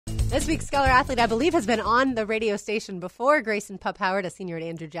This week's Scholar Athlete, I believe, has been on the radio station before. Grayson Pup Howard, a senior at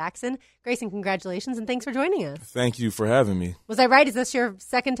Andrew Jackson. Grayson, congratulations, and thanks for joining us. Thank you for having me. Was I right? Is this your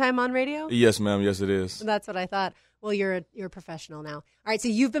second time on radio? Yes, ma'am. Yes, it is. That's what I thought. Well, you're a professional now. All right, so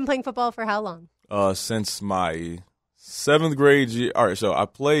you've been playing football for how long? Since my 7th grade year. All right, so I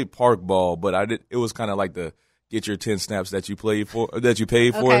played park ball, but it was kind of like the get your 10 snaps that you paid for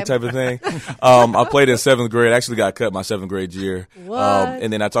Okay. type of thing. I played in 7th grade. I actually got cut my 7th grade year. What?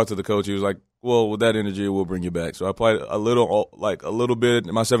 And then I talked to the coach. He was like, well, with that energy, we'll bring you back. So I played a little bit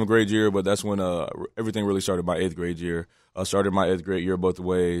in my 7th grade year, but that's when everything really started my 8th grade year. I started my 8th grade year both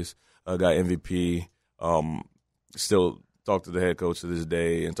ways. I got MVP. Still talk to the head coach to this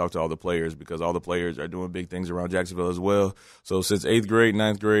day and talk to all the players because all the players are doing big things around Jacksonville as well. So since 8th grade,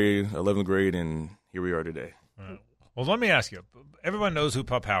 9th grade, 11th grade, and here we are today. Well, let me ask you. Everyone knows who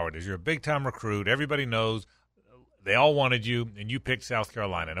Pup Howard is. You're a big-time recruit. Everybody knows. They all wanted you, and you picked South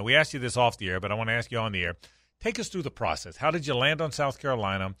Carolina. Now, we asked you this off the air, but I want to ask you on the air. Take us through the process. How did you land on South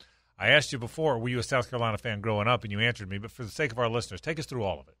Carolina? I asked you before, were you a South Carolina fan growing up, and you answered me. But for the sake of our listeners, take us through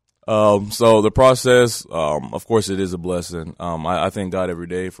all of it. So the process, of course, it is a blessing. I thank God every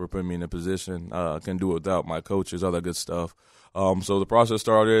day for putting me in a position. I couldn't do it without my coaches, all that good stuff. So the process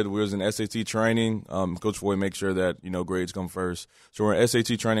started. We was in SAT training. Coach Floyd makes sure that, grades come first. So we're in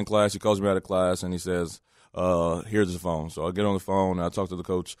SAT training class. He calls me out of class, and he says, here's the phone. So I get on the phone, and I talk to the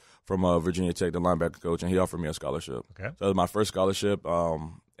coach from Virginia Tech, the linebacker coach, and he offered me a scholarship. Okay. So that was my first scholarship,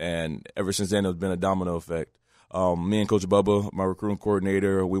 and ever since then, it's been a domino effect. Me and Coach Bubba, my recruiting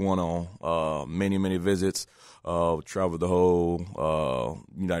coordinator, we went on many, many visits, traveled the whole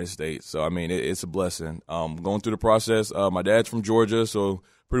United States. So, I mean, it's a blessing. Going through the process, my dad's from Georgia, so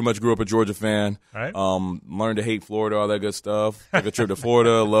pretty much grew up a Georgia fan. Right. Learned to hate Florida, all that good stuff. Took a trip to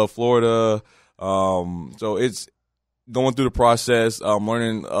Florida, love Florida. So it's going through the process,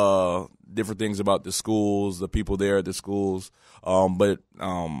 learning different things about the schools, the people there at the schools. But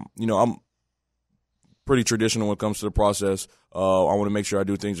I'm pretty traditional when it comes to the process. I want to make sure I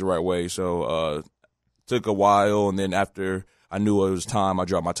do things the right way. So took a while, and then after I knew it was time, I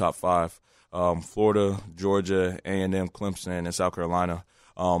dropped my top 5. Florida, Georgia, A&M, Clemson, and South Carolina.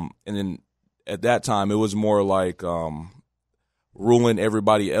 And then at that time, it was more like ruling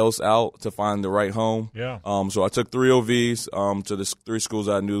everybody else out to find the right home. Yeah. So I took 3 OVs to the 3 schools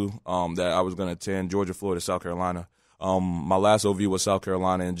I knew that I was going to attend, Georgia, Florida, South Carolina. My last OV was South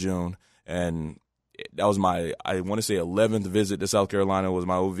Carolina in June, and that was my, I want to say, 11th visit to South Carolina was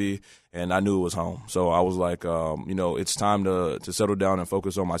my OV, and I knew it was home. So I was like, it's time to settle down and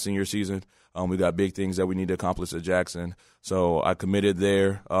focus on my senior season. We got big things that we need to accomplish at Jackson. So I committed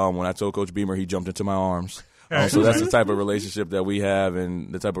there. When I told Coach Beamer, he jumped into my arms. So that's the type of relationship that we have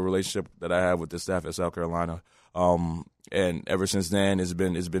and the type of relationship that I have with the staff at South Carolina. And ever since then, it's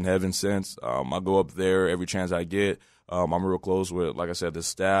been heaven since. I go up there every chance I get. I'm real close with, like I said, the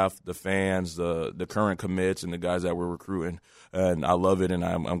staff, the fans, the current commits, and the guys that we're recruiting. And I love it, and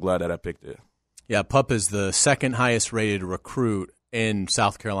I'm glad that I picked it. Yeah, Pup is the second highest rated recruit in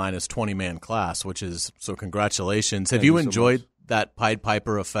South Carolina's 20-man class, so congratulations. Have you enjoyed that Pied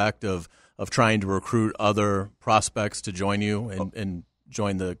Piper effect of trying to recruit other prospects to join you and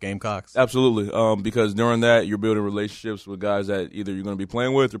join the Gamecocks? Absolutely, because during that, you're building relationships with guys that either you're going to be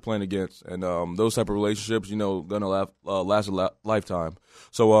playing with or playing against, and those type of relationships, going to last a lifetime.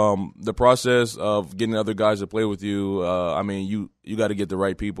 So the process of getting other guys to play with you, you got to get the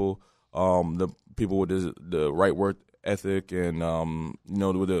right people, the people with the right work ethic, and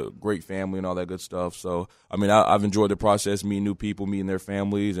with a great family and all that good stuff. So I've enjoyed the process, meeting new people, meeting their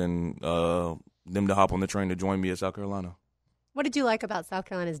families, and them to hop on the train to join me at South Carolina. What did you like about South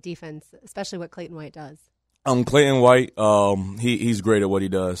Carolina's defense, especially what Clayton White does? Clayton White, he's great at what he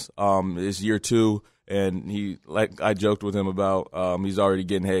does. It's year 2, and he, like I joked with him about, he's already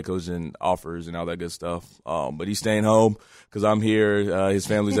getting head coaching offers and all that good stuff. But he's staying home because I'm here. His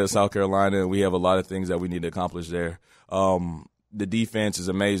family's at South Carolina, and we have a lot of things that we need to accomplish there. The defense is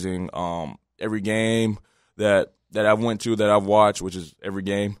amazing. Every game that I went to, that I've watched, which is every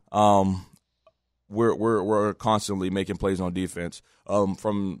game, we're constantly making plays on defense.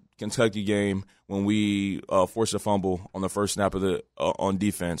 From Kentucky game when we forced a fumble on the first snap of on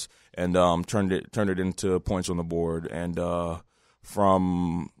defense and turned it into points on the board, and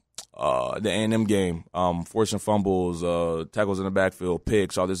from the A&M game, forcing fumbles, tackles in the backfield,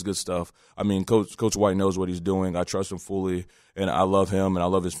 picks, all this good stuff. Coach White knows what he's doing. I trust him fully, and I love him, and I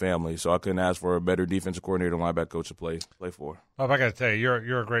love his family. So I couldn't ask for a better defensive coordinator and linebacker coach to play for. Bob, I got to tell you,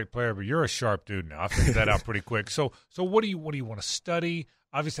 you're a great player, but you're a sharp dude now. I figured that out pretty quick. So what do you want to study?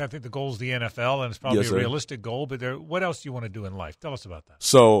 obviously I think the goal is the NFL, and it's probably Yes, a sir. realistic goal, but what else do you want to do in life? Tell us about that.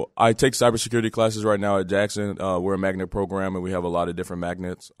 So I take cybersecurity classes right now at Jackson. We're a magnet program, and we have a lot of different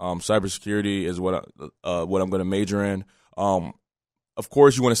magnets. Cybersecurity is what I'm going to major in. Of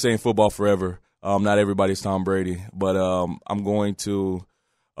course, you want to stay in football forever. Not everybody's Tom Brady, but I'm going to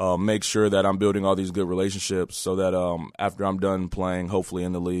make sure that I'm building all these good relationships so that after I'm done playing, hopefully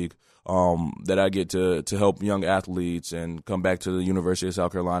in the league, that I get to help young athletes and come back to the University of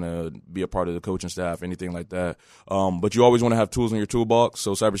South Carolina, be a part of the coaching staff, anything like that. But you always want to have tools in your toolbox,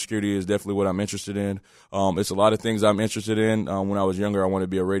 so cybersecurity is definitely what I'm interested in. It's a lot of things I'm interested in. When I was younger, I wanted to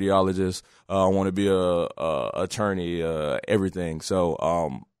be a radiologist. I want to be a attorney, everything.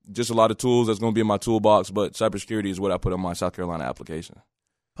 So just a lot of tools that's going to be in my toolbox, but cybersecurity is what I put on my South Carolina application.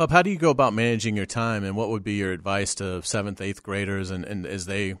 Pup, how do you go about managing your time, and what would be your advice to 7th, 8th graders and as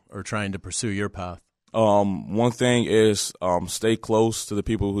they are trying to pursue your path? One thing is stay close to the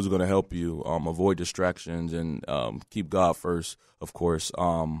people who's going to help you. Avoid distractions and keep God first, of course.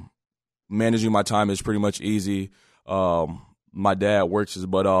 Managing my time is pretty much easy. My dad works his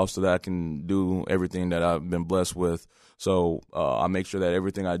butt off so that I can do everything that I've been blessed with. So I make sure that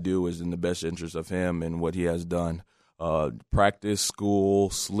everything I do is in the best interest of him and what he has done. Practice, school,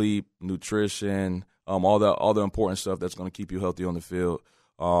 sleep, nutrition, all the important stuff that's going to keep you healthy on the field.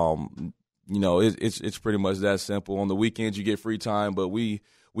 It's pretty much that simple. On the weekends you get free time, but we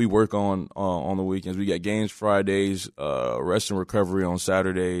work on the weekends. We got games Fridays, rest and recovery on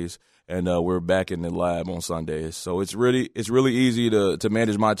Saturdays, and we're back in the lab on Sundays. So it's really easy to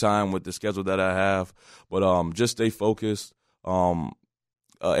manage my time with the schedule that I have. But just stay focused.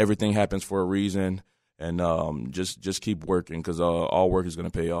 Everything happens for a reason. And just keep working because all work is going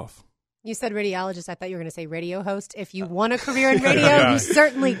to pay off. You said radiologist. I thought you were going to say radio host. If you want a career in radio, you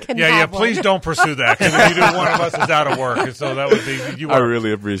certainly can have one. Please don't pursue that because if you do, one of us is out of work. And so that would be I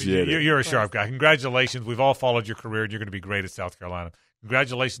really appreciate it. You're a sharp guy. Congratulations. We've all followed your career, and you're going to be great at South Carolina.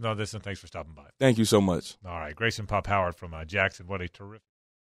 Congratulations on this, and thanks for stopping by. Thank you so much. All right. Grayson Pop Howard from Jackson. What a terrific.